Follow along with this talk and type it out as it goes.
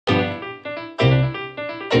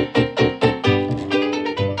So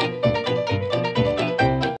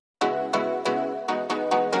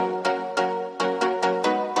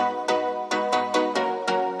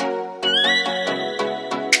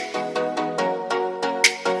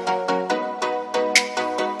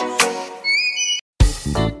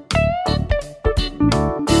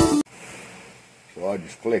I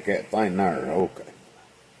just click that thing there. Okay.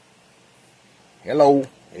 Hello,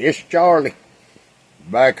 it's Charlie.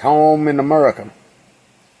 Back home in America.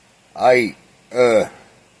 Hey, Liza,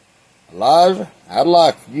 I'd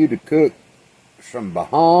like for you to cook some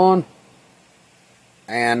bihon.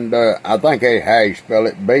 And I think that's how you spell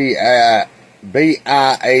it.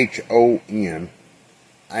 B-I-H-O-N.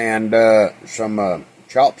 And some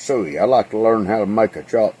chop suey. I like to learn how to make a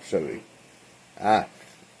chop suey.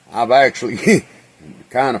 I've actually,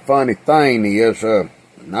 kind of funny thing is,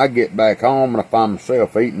 when I get back home and I find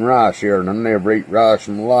myself eating rice here, and I never eat rice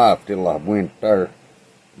in my life till I went there.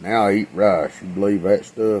 Now I eat rice. You believe that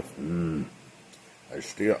stuff? I'm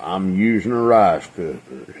using a rice cooker.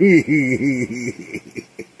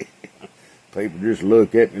 People just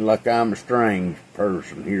look at me like I'm a strange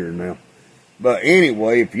person here now. But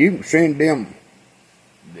anyway, if you can send them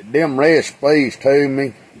recipes to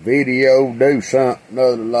me, video, do something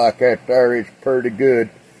other like that there, it's pretty good.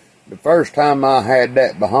 The first time I had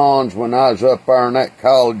that bihons when I was up there in that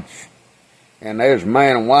college, and there's a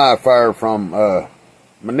man and wife there from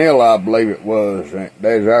Manila, I believe it was,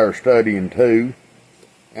 they was there studying too,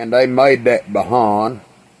 and they made that bihon,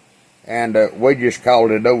 and we just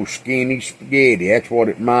called it old skinny spaghetti. That's what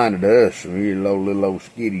it reminded us, little old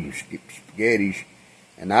skinny spaghettis.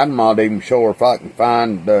 And I'm not even sure if I can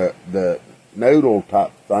find the noodle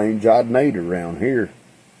type things I'd need around here.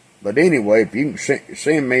 But anyway, if you can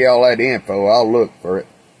send me all that info, I'll look for it.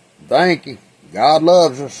 Thank you. God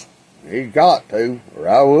loves us. He's got to, or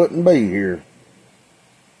I wouldn't be here.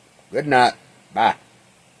 Good night. Bye.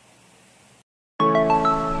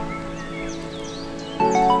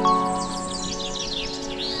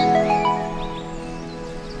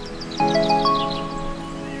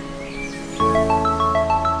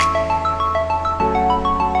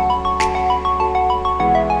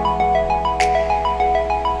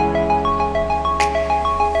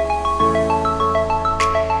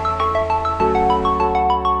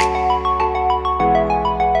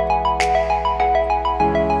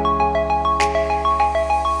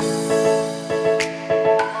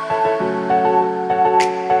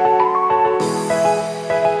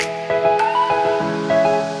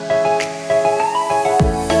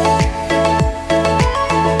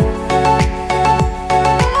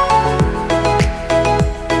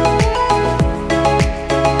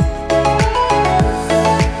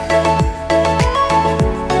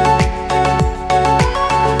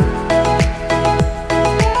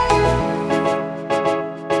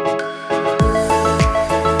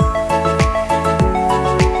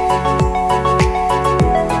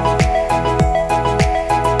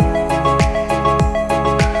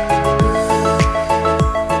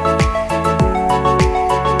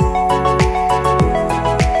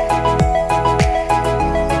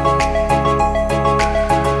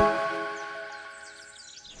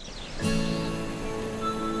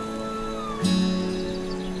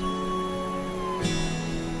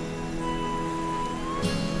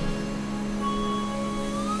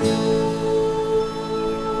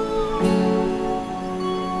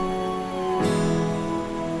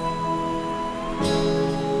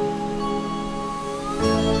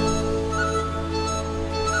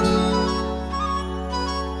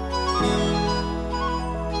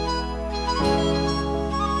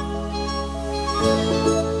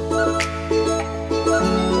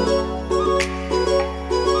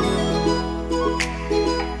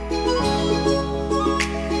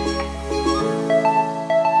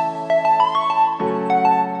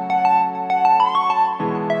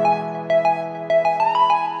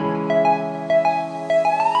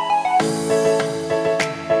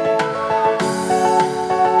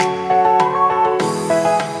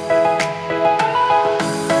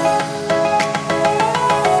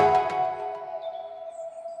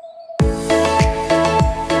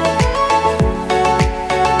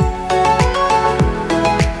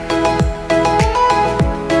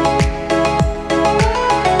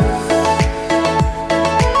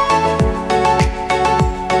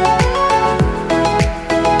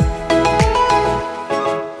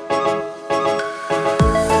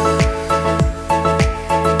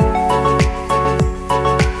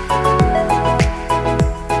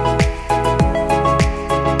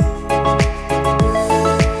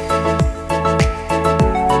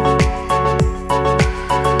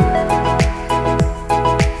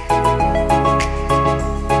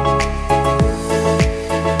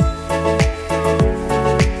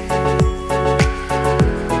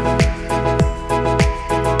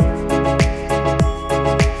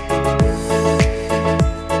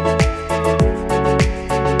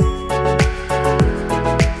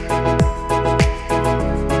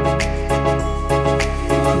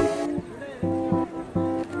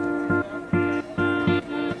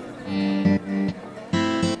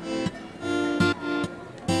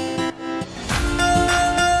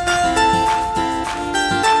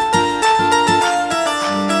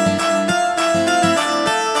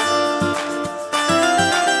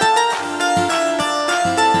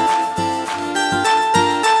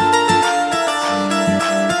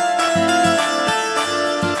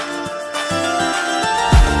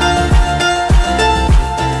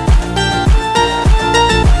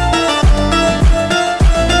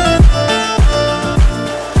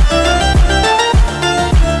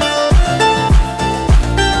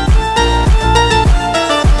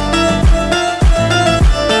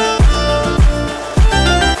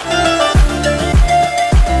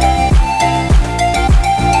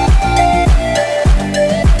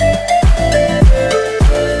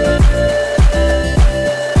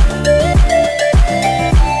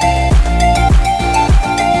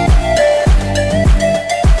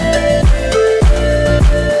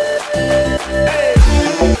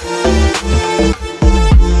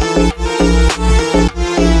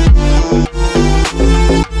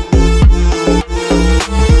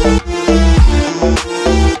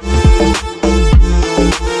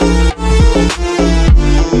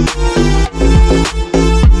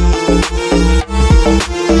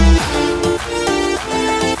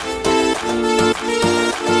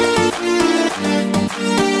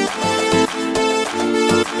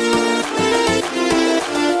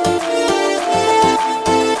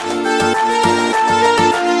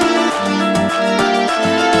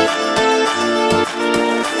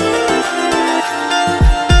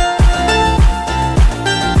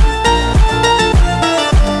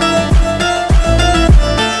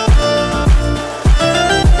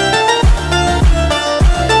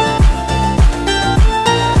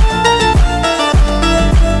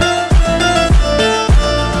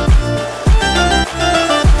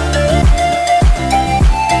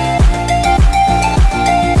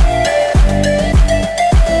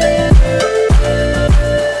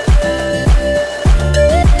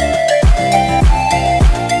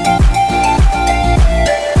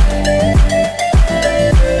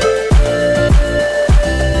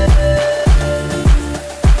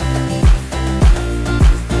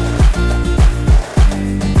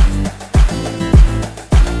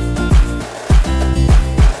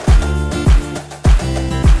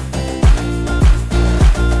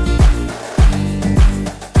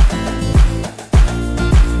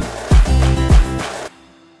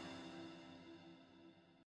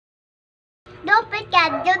 don't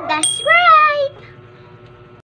forget to do the